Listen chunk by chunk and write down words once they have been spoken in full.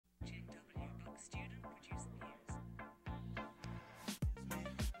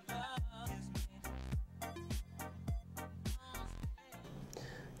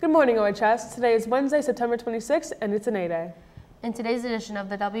Good morning, OHS. Today is Wednesday, September 26th, and it's an A-Day. In today's edition of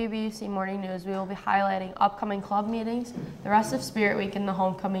the WBUC Morning News, we will be highlighting upcoming club meetings, the rest of Spirit Week, and the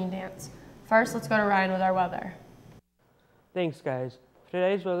homecoming dance. First, let's go to Ryan with our weather. Thanks, guys. For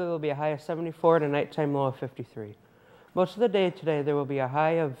today's weather, there will be a high of 74 and a nighttime low of 53. Most of the day today, there will be a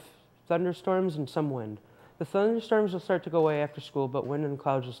high of thunderstorms and some wind. The thunderstorms will start to go away after school, but wind and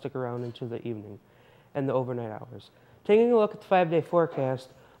clouds will stick around into the evening and the overnight hours. Taking a look at the 5-day forecast,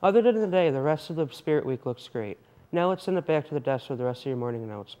 other than today, the rest of the Spirit Week looks great. Now let's send it back to the desk for the rest of your morning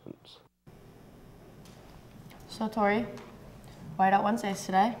announcements. So, Tori, Whiteout Wednesdays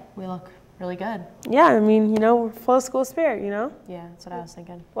today. We look really good. Yeah, I mean, we're full of school spirit, Yeah, that's what I was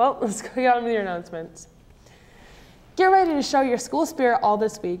thinking. Well, let's go on with your announcements. Get ready to show your school spirit all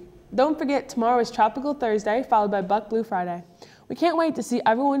this week. Don't forget, tomorrow is Tropical Thursday, followed by Buck Blue Friday. We can't wait to see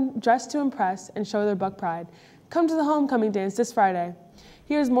everyone dressed to impress and show their Buck pride. Come to the homecoming dance this Friday.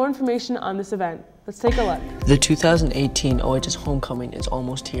 Here's more information on this event. Let's take a look. The 2018 OHS Homecoming is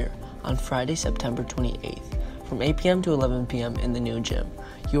almost here on Friday, September 28th, from 8 p.m. to 11 p.m. in the new gym.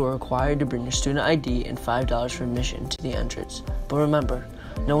 You are required to bring your student ID and $5 for admission to the entrance. But remember,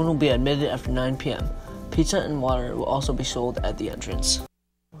 no one will be admitted after 9 p.m. Pizza and water will also be sold at the entrance.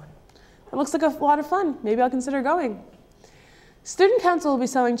 It looks like a lot of fun. Maybe I'll consider going. Student Council will be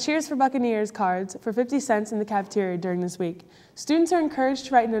selling Cheers for Buccaneers cards for 50 cents in the cafeteria during this week. Students are encouraged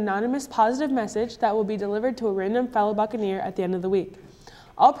to write an anonymous positive message that will be delivered to a random fellow Buccaneer at the end of the week.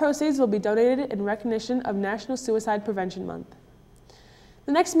 All proceeds will be donated in recognition of National Suicide Prevention Month.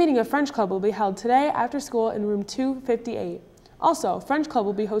 The next meeting of French Club will be held today after school in room 258. Also, French Club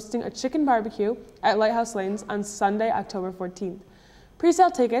will be hosting a chicken barbecue at Lighthouse Lanes on Sunday, October 14th.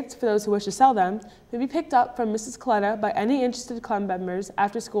 Pre-sale tickets, for those who wish to sell them, may be picked up from Mrs. Coletta by any interested club members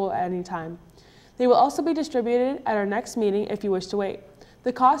after school at any time. They will also be distributed at our next meeting if you wish to wait.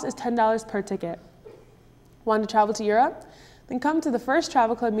 The cost is $10 per ticket. Want to travel to Europe? Then come to the first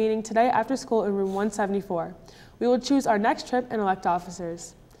Travel Club meeting today after school in room 174. We will choose our next trip and elect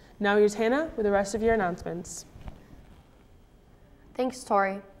officers. Now here's Hannah with the rest of your announcements. Thanks,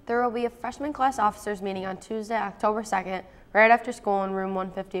 Tori. There will be a freshman class officers meeting on Tuesday, October 2nd, right after school in room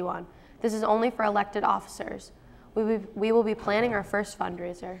 151. This is only for elected officers. We will be planning our first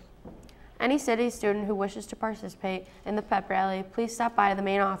fundraiser. Any city student who wishes to participate in the pep rally, please stop by the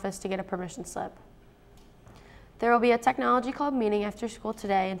main office to get a permission slip. There will be a technology club meeting after school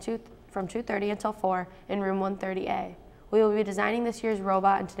today from 2:30 until 4 in room 130A. We will be designing this year's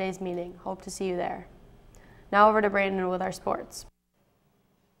robot in today's meeting. Hope to see you there. Now over to Brandon with our sports.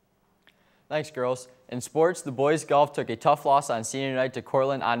 Thanks, girls. In sports, the boys golf took a tough loss on senior night to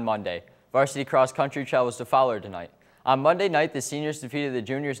Cortland on Monday. Varsity cross country travels to Fowler tonight. On Monday night, the seniors defeated the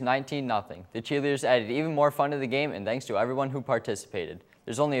juniors 19-0. The cheerleaders added even more fun to the game, and thanks to everyone who participated.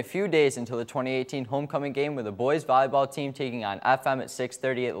 There's only a few days until the 2018 homecoming game with the boys volleyball team taking on FM at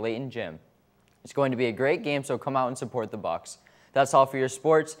 6:30 at Layton Gym. It's going to be a great game, so come out and support the Bucks. That's all for your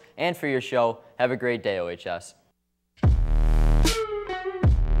sports and for your show. Have a great day, OHS.